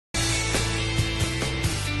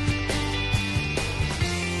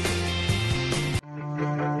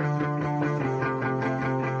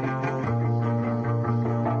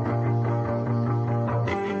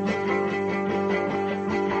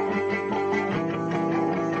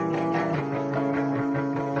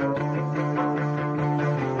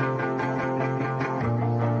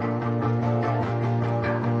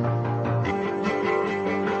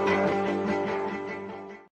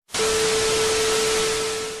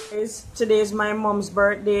Guys, today is my mom's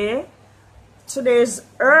birthday. Today's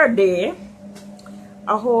her day.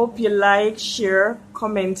 I hope you like, share,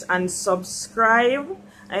 comment, and subscribe.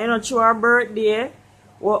 And you know, through our birthday,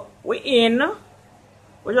 we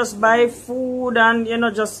just buy food and you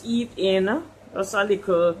know just eat in. Just a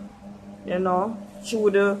little, you know,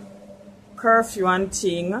 through the curfew and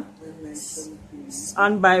thing.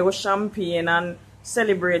 And buy with champagne and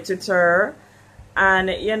celebrate with her.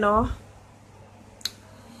 And you know,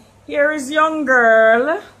 here is young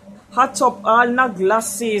girl, hot up all na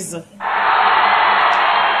glasses.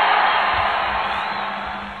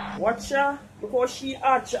 Watch her, because she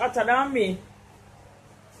hotter than me.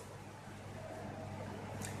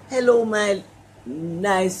 Hello my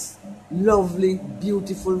nice, lovely,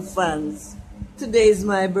 beautiful fans. Today is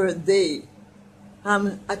my birthday.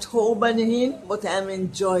 I'm at home and in, but I'm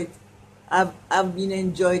enjoyed. I've been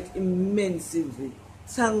enjoyed immensely.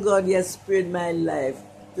 Thank God He has spared my life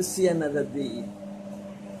to see another day.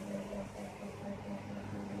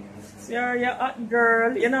 See her, you hot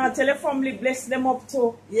girl. You know, tell your family bless them up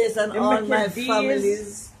too. Yes, and Them all make my your days.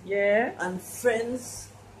 families, Yeah. and friends,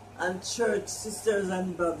 and church sisters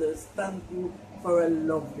and brothers. Thank you for a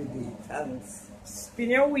lovely day. Thanks.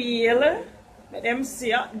 Spin your wheel. Let them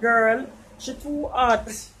see hot girl. She too hot.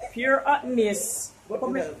 Pure hotness.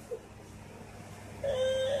 Come here.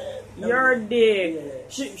 Your day. Yeah.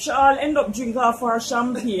 She all end up drinking off her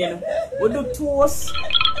champagne. We do toast.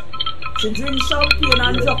 She drink champagne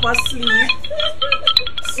and drop asleep.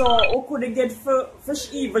 So who could get fish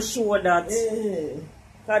even show that? Yeah.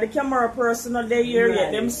 Cause the camera person not there yet,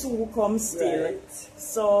 Right. them soon come still. Right.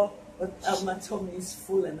 So But my tummy is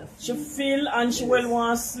full and she feel and she will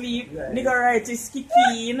want to sleep. Right. Nigga right is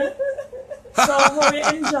kicking. So how you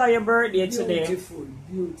enjoy your birthday today? Beautiful,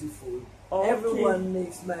 beautiful. Okay. Everyone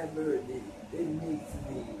makes my birthday. They make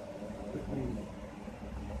today with me.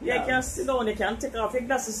 Yeah, you can sit down, you can take off your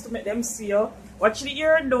glasses to make them see you. Watch the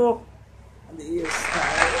ear though. And the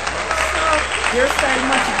hairstyle. Your style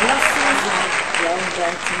match glasses. Round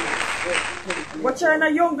that. But you're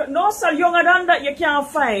not young, no sir, younger than that you can't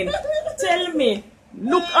find. Tell me,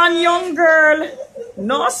 look on young girl.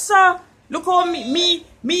 No sir, look how me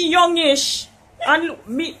youngish. And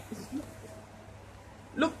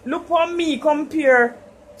look how me compare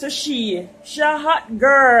to she. She a hot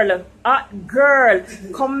girl. Hot girl.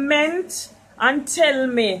 Comment and tell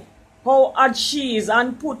me how hot she is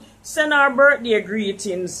and send her birthday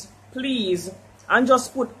greetings, please. And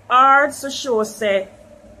just put hearts to show say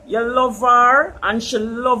you love her and she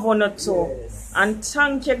love her too. Yes. And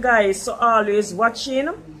thank you guys for always watching.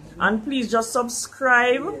 And please just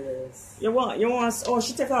subscribe. Yes. You want, oh,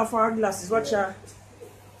 she take off her glasses, watch her.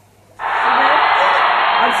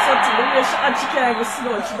 And so the way she can't even sit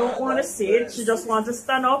down, she don't want to see it, she just wants to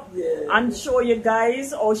stand up and show you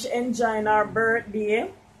guys how she enjoying her birthday.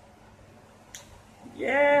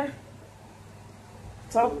 Yeah.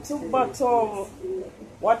 Top to bottom.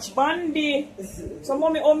 Watch bandy. So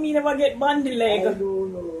mommy, oh me never get bandy leg. I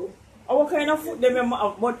don't know. What kind of foot them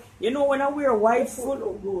have? But you know when I wear white full,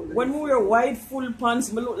 when we wear white full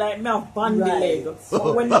pants, me look like me have bandy leg.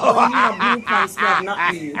 But when me have blue pants, me have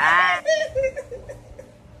nothing.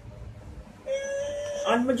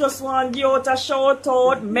 And me just want to give out a shout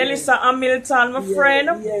out, Melissa Hamilton, my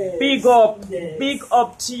friend. Yes, Big up, yes. big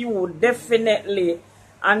up to you, definitely.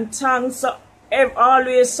 And thanks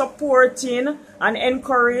always supporting and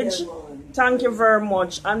encourage. Yeah, man. Thank you very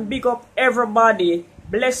much. And big up everybody.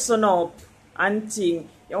 Blessing up and thing.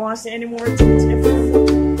 You want to say any more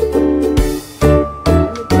things?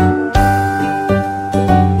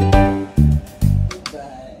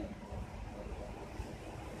 Goodbye.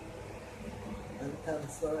 And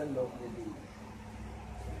thanks for a lovely day.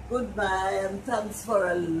 Goodbye and thanks for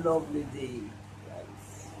a lovely day.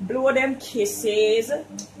 Blow them kisses.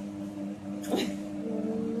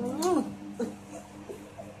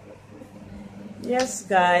 Yes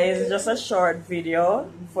guys, just a short video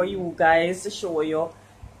for you guys to show you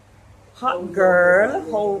hot girl,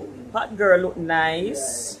 how hot girl look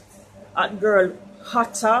nice. Hot girl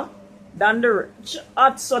hotter than the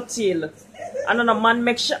hot subtle. And then a man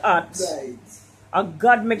makes she hot. Right. A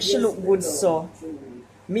God makes she look good so.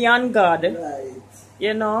 Me and God. Right.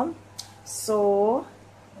 You know. So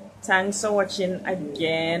thanks for watching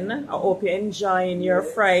again. I hope you're enjoying your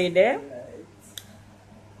Friday.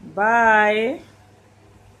 Bye.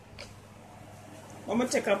 I'm gonna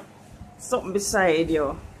take up something beside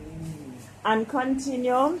you and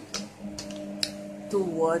continue to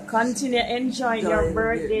watch. Continue enjoying your Enjoying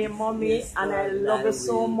birthday, it. mommy, Yes, and I darling, love I you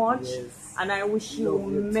so will. much. Yes. And I wish you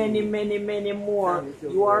Love you many, too. many, many more. Thank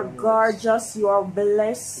you You are very much. gorgeous. You are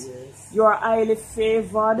blessed. Yes. You are highly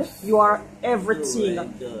favored. You are everything.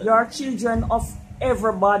 Right, darling. You are children of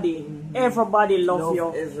everybody. Everybody love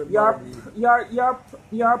you. Everybody.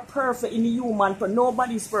 You're perfect in human. But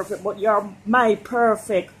nobody's perfect, but you're my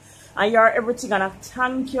perfect. And you're everything. And I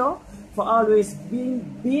thank you for always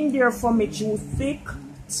being there for me through thick,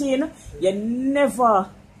 thin. You never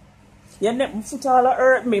foot all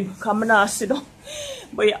hurt me, come and sit down.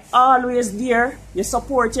 But you're always there. You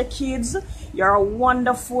support your kids. You're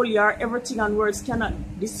wonderful. You're everything, and words cannot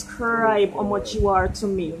describe how much you are to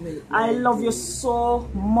me. I love you so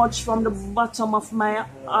much from the bottom of my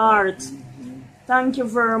heart. Thank you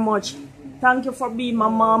very much. Thank you for being my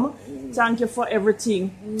mom. Thank you for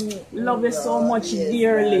everything. Love you so much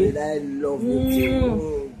dearly. Darling, I love you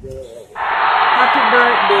too. Happy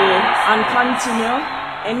birthday, and continue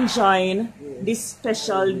enjoying this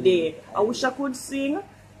special day. I wish I could sing.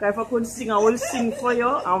 'Cause if I could sing, I will sing for you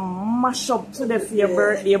and mash up today for your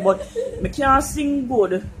birthday. But I can't sing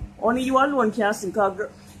good. Only you alone can sing. 'Cause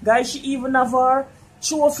guys, she even have her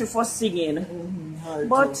trophy for singing.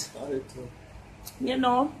 But you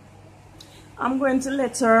know, I'm going to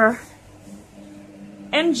let her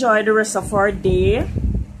enjoy the rest of her day.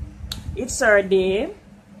 It's her day.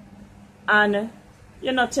 And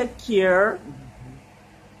you know, take care.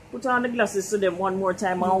 Put on the glasses to them one more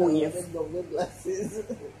time and wave. Glasses.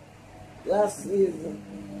 Glasses.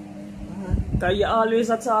 Because you always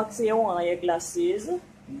talk say you want your glasses.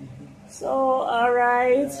 So,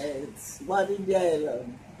 alright. One in the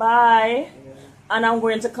island. Bye. And I'm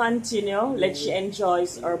going to continue. Let she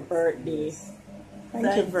enjoys her birthday.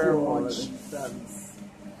 Thank you very much. Thanks.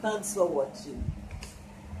 Thanks for watching.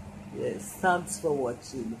 Yes, thanks for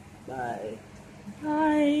watching. Bye.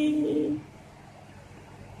 Bye.